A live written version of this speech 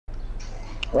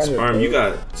Sperm, you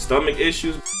got stomach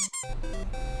issues?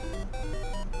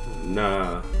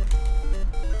 Nah.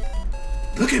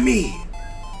 Look at me.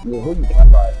 Yeah, who you talking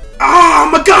about? Ah,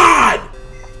 I'm a god!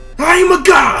 I'm a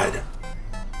god!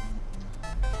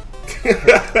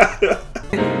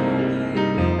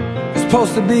 It's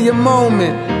supposed to be a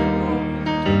moment.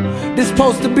 This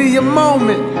supposed to be a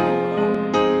moment.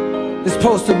 It's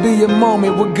supposed to be a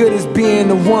moment. What good is being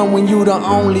the one when you the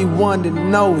only one that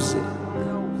knows it?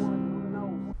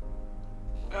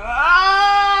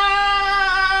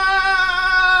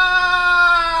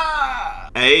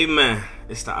 Amen.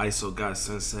 It's the ISO God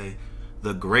Sensei,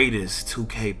 the greatest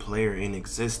 2K player in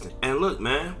existence. And look,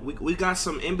 man, we got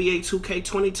some NBA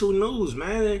 2K22 news,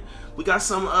 man. We got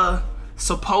some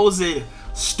supposed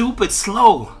stupid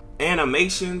slow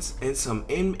animations and some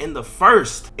in the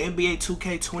first NBA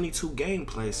 2K22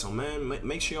 gameplay. So man,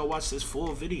 make sure y'all watch this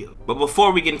full video. But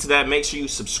before we get into that, make sure you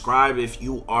subscribe if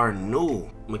you are new.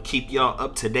 I'm gonna keep y'all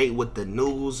up to date with the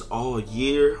news all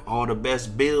year, all the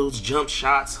best builds, jump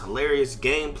shots, hilarious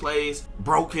gameplays,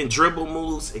 broken dribble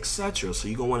moves, etc. So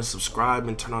you're gonna want to subscribe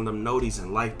and turn on them noties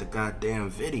and like the goddamn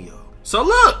video. So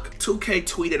look, 2K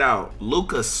tweeted out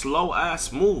Luka's slow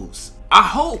ass moves. I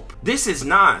hope this is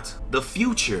not the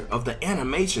future of the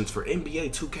animations for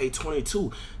NBA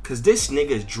 2K22, cause this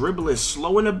nigga is dribbling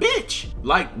slow in a bitch.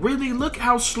 Like, really look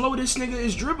how slow this nigga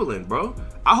is dribbling, bro.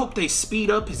 I hope they speed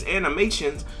up his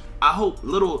animations. I hope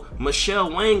little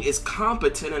Michelle Wang is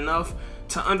competent enough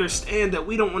to understand that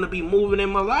we don't want to be moving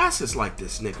in molasses like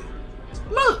this nigga.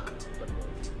 Look.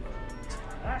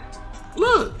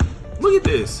 Look at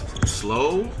this.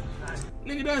 Slow.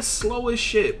 Nigga, that's slow as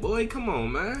shit, boy. Come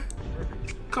on, man.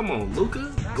 Come on,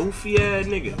 Luka. Goofy ass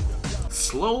nigga.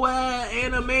 Slow ass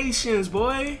animations,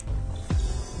 boy.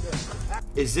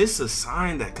 Is this a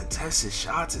sign that contested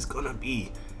shots is gonna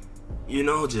be, you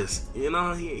know, just, you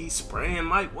know, he's spraying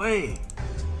Mike Wayne?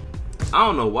 I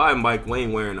don't know why Mike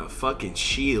Wayne wearing a fucking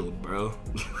shield, bro.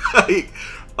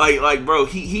 like, bro,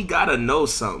 he gotta know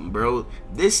something, bro.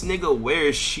 This nigga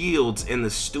wears shields in the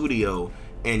studio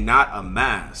and not a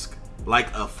mask.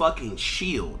 Like a fucking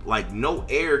shield. Like no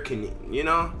air can, you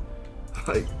know?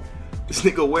 Like this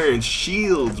nigga wearing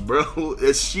shields, bro.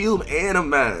 A shield and a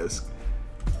mask.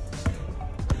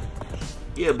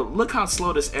 Yeah, but look how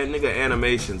slow this nigga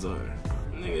animations are.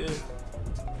 Nigga.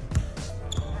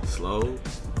 Slow.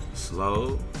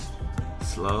 Slow.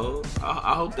 Slow.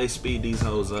 I hope they speed these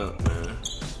hoes up, man.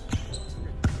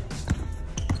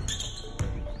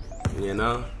 You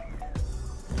know?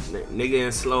 Nigga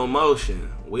in slow motion.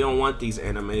 We don't want these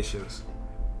animations.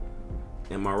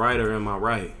 Am I right or am I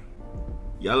right?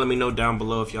 Y'all let me know down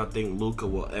below if y'all think Luka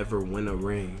will ever win a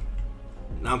ring.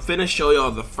 Now I'm finna show y'all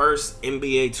the first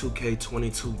NBA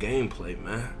 2K22 gameplay,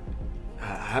 man.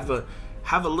 Have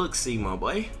a look-see, my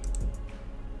boy.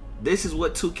 This is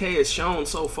what 2K has shown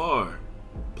so far.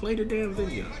 Play the damn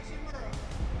video.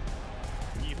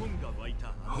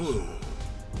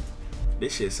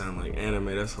 This shit sound like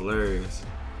anime. That's hilarious.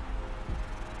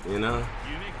 You know?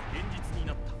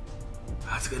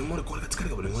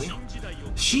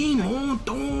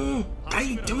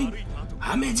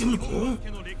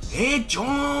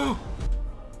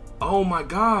 Oh my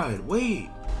god, wait.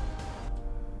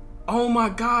 Oh my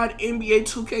god, NBA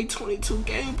 2K22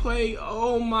 gameplay.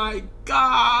 Oh my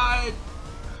god.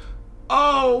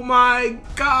 Oh my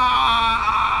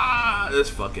god. This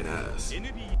fucking ass.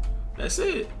 That's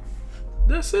it.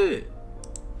 That's it.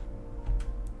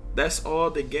 That's all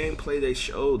the gameplay they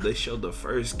showed. They showed the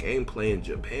first gameplay in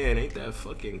Japan. Ain't that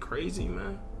fucking crazy,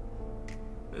 man?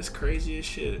 That's crazy as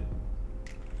shit.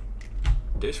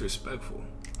 Disrespectful.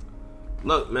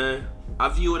 Look, man, I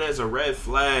view it as a red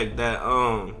flag that,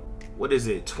 what is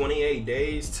it, 28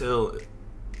 days till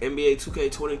NBA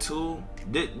 2K22?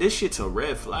 This shit's a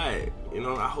red flag. You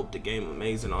know, I hope the game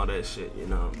amazing, all that shit, you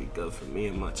know, be good for me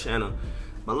and my channel.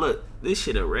 But look, this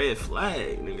shit a red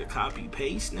flag, nigga. Copy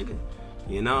paste, nigga.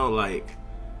 You know, like,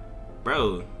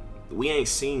 bro, we ain't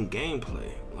seen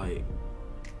gameplay. Like,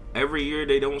 every year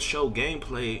they don't show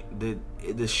gameplay.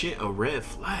 The shit a red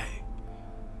flag.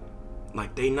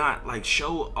 Like, they not, like,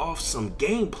 show off some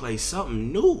gameplay,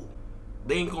 something new.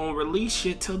 They ain't gonna release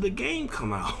shit till the game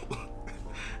come out.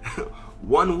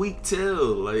 1 week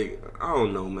till, like, I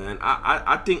don't know, man.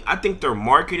 I think their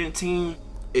marketing team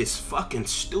is fucking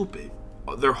stupid.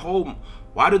 Their whole,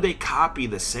 why do they copy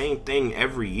the same thing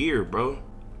every year, bro?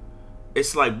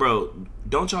 It's like, bro,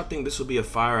 don't y'all think this would be a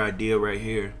fire idea right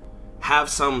here? Have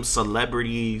some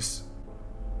celebrities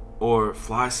or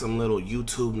fly some little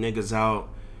YouTube niggas out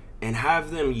and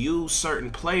have them use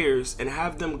certain players and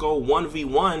have them go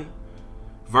 1v1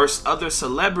 versus other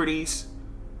celebrities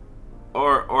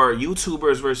or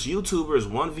YouTubers versus YouTubers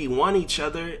 1v1 each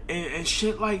other and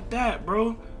shit like that,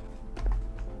 bro.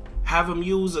 Have them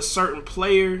use a certain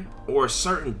player or a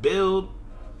certain build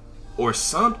or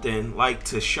something, like,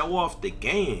 to show off the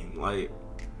game. Like,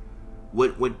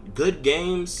 with good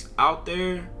games out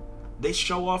there, they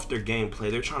show off their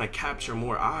gameplay. They're trying to capture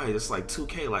more eyes. It's like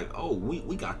 2K, like, oh,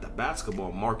 we got the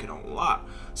basketball market on lock.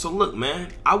 So look,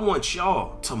 man, I want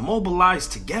y'all to mobilize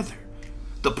together.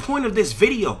 The point of this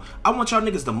video, I want y'all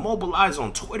niggas to mobilize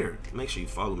on Twitter. Make sure you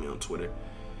follow me on Twitter.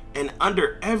 And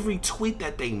under every tweet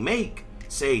that they make,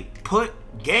 say, put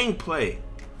gameplay.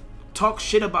 Talk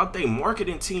shit about their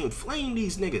marketing team. Flame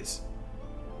these niggas.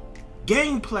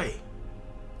 Gameplay.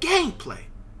 Gameplay.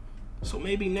 So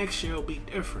maybe next year will be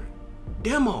different.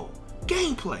 Demo.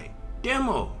 Gameplay.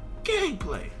 Demo.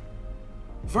 Gameplay.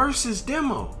 Versus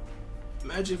demo.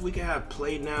 Imagine if we could have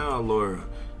play now or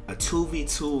a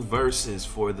 2v2 versus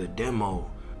for the demo,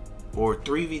 or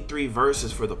 3v3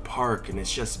 versus for the park, and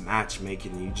it's just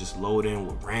matchmaking and you just load in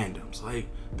with randoms. Like,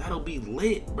 that'll be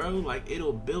lit, bro. Like,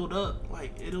 it'll build up.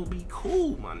 Like, it'll be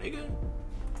cool, my nigga.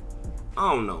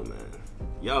 I don't know, man.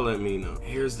 Y'all let me know.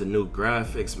 Here's the new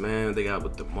graphics, man. They got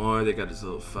with DeMar. They got this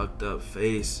little fucked up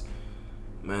face,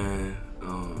 man.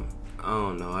 I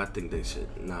don't know. I think they should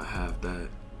not have that.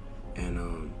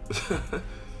 And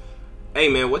hey,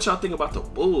 man, what y'all think about the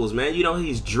Bulls, man? You know,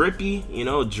 he's drippy, you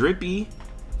know, drippy.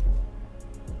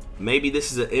 Maybe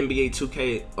this is an NBA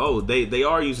 2K. Oh, they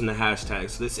are using the hashtag,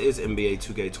 so this is NBA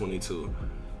 2K22.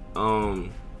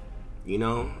 You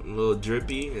know, a little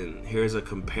drippy, and here's a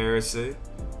comparison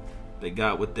they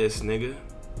got with this nigga.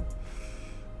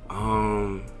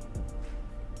 I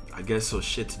guess so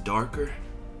shit's darker.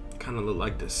 Kind of look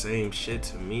like the same shit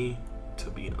to me, to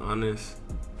be honest.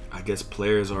 I guess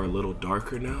players are a little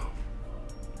darker now.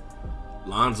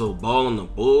 Lonzo Ball and the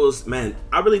Bulls, man,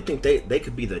 I really think they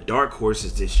could be the dark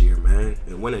horses this year, man,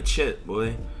 and win a chip,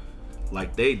 boy.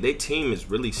 Like, they team is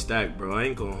really stacked, bro. I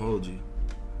ain't gonna hold you.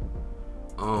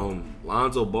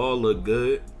 Lonzo Ball look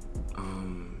good.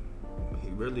 He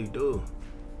really do.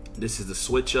 This is the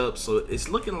switch up, so it's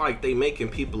looking like they making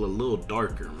people a little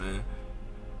darker, man.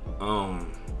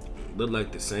 Look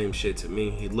like the same shit to me.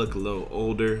 He look a little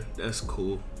older. That's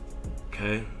cool.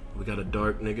 Okay, we got a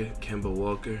dark nigga, Kemba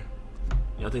Walker.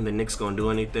 Y'all think the Knicks gonna do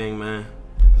anything, man?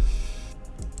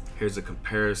 Here's a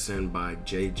comparison by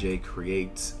JJ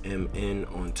Creates MN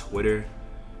on Twitter.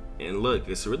 And look,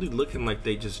 it's really looking like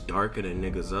they just darkening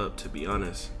niggas up, to be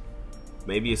honest.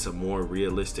 Maybe it's a more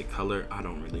realistic color. I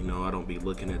don't really know. I don't be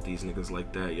looking at these niggas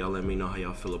like that. Y'all let me know how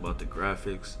y'all feel about the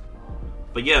graphics.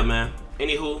 But yeah, man.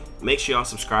 Anywho, make sure y'all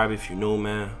subscribe if you're new,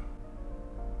 man.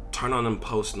 Turn on them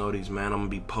post notices, man. I'm gonna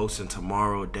be posting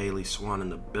tomorrow, daily Swan in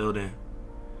the building.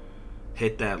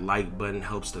 Hit that like button,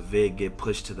 helps the vid get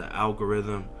pushed to the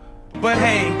algorithm. But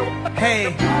hey,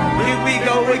 here we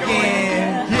go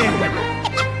again.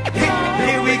 Yeah.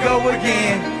 Here we go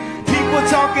again. People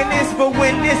talking this, but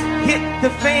when this hit the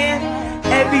fan,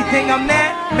 everything I'm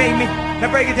at made me.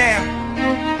 Now break it down.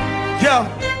 Yo,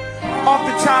 off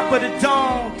the top of the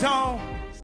dome.